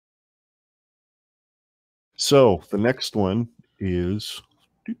So the next one is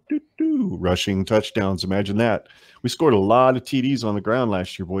rushing touchdowns. Imagine that. We scored a lot of TDs on the ground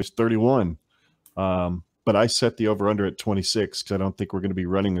last year, boys, 31. But I set the over-under at 26 because I don't think we're going to be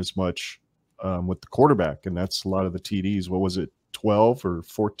running as much with the quarterback, and that's a lot of the TDs. What was it, 12 or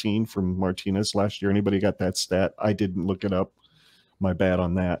 14 from Martinez last year? Anybody got that stat? I didn't look it up. My bad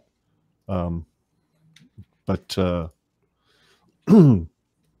on that. But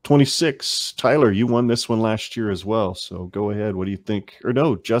 26, Tyler, you won this one last year as well. So go ahead. What do you think? Or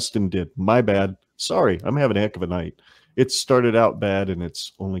no, Justin did. My bad. Sorry, I'm having a heck of a night. It started out bad, and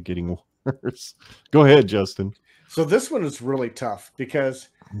it's only getting worse. Go ahead, Justin. So this one is really tough because,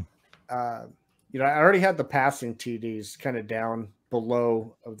 I already had the passing TDs kind of down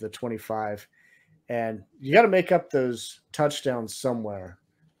below of the 25, and you got to make up those touchdowns somewhere.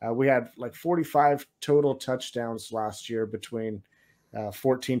 We had like 45 total touchdowns last year between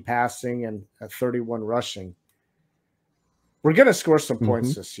 14 passing and 31 rushing. We're going to score some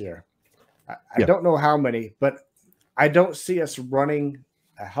points this year. I don't know how many, but I don't see us running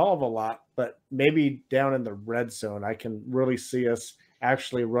a hell of a lot, but maybe down in the red zone, I can really see us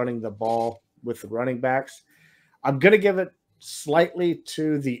actually running the ball with the running backs. I'm going to give it slightly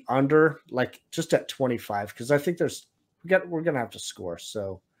to the under, like just at 25, because I think we're going to have to score.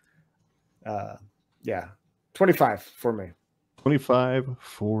 So, 25 for me. 25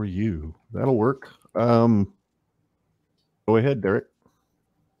 for you. That'll work. Go ahead, Derrick.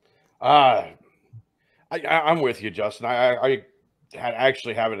 I'm with you, Justin. I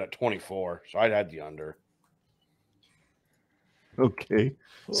actually have it at 24, so I'd had the under. Okay.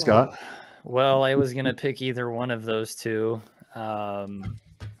 Scott? Well, I was going to pick either one of those two. But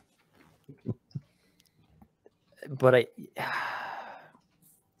I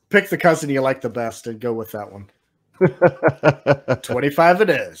pick the cousin you like the best and go with that one. 25 it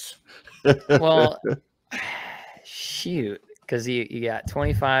is. Well, shoot, because you got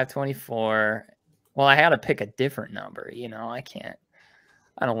 25, 24. Well, I had to pick a different number. I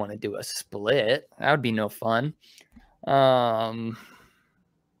don't want to do a split. That would be no fun.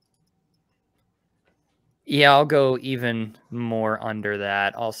 Yeah, I'll go even more under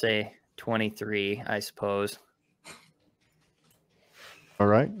that. I'll say 23, I suppose. All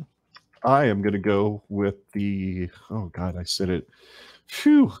right. I am going to go with oh, God, I said it.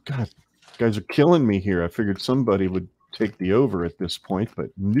 Phew, God, guys are killing me here. I figured somebody would take the over at this point,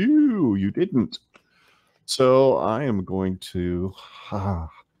 but no, you didn't. So I am going to, I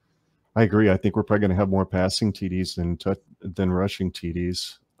agree. I think we're probably going to have more passing TDs than rushing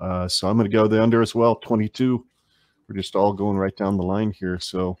TDs. So I'm going to go the under as well, 22. We're just all going right down the line here.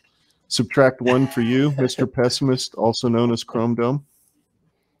 So subtract 1 for you, Mr. Pessimist, also known as Chrome Dome.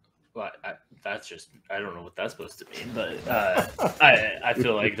 Well, I don't know what that's supposed to mean, but I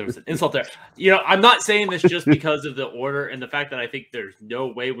feel like there was an insult there. I'm not saying this just because of the order and the fact that I think there's no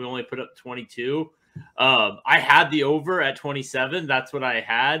way we only put up 22. I had the over at 27. That's what I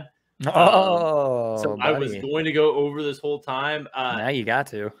had. So buddy. I was going to go over this whole time. Now you got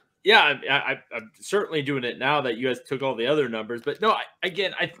to. Yeah, I'm certainly doing it now that you guys took all the other numbers. But no, I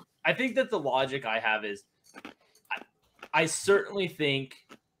think that the logic I have is I certainly think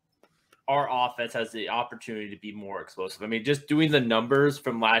our offense has the opportunity to be more explosive. I mean, just doing the numbers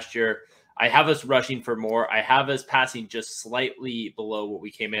from last year, I have us rushing for more. I have us passing just slightly below what we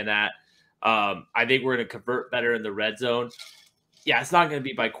came in at. I think we're going to convert better in the red zone. Yeah, it's not going to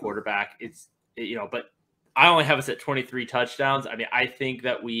be by quarterback. But I only have us at 23 touchdowns. I mean, I think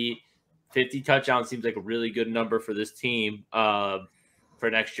that 50 touchdowns seems like a really good number for this team for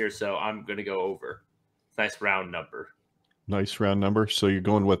next year. So I'm going to go over. Nice round number. Nice round number. So you're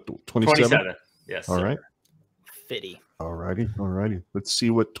going with 27? 27. Yes. All right. 50. All righty. Let's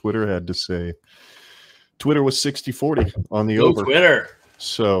see what Twitter had to say. Twitter was 60-40 on the over. Twitter.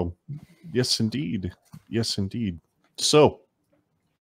 So, yes, indeed. So,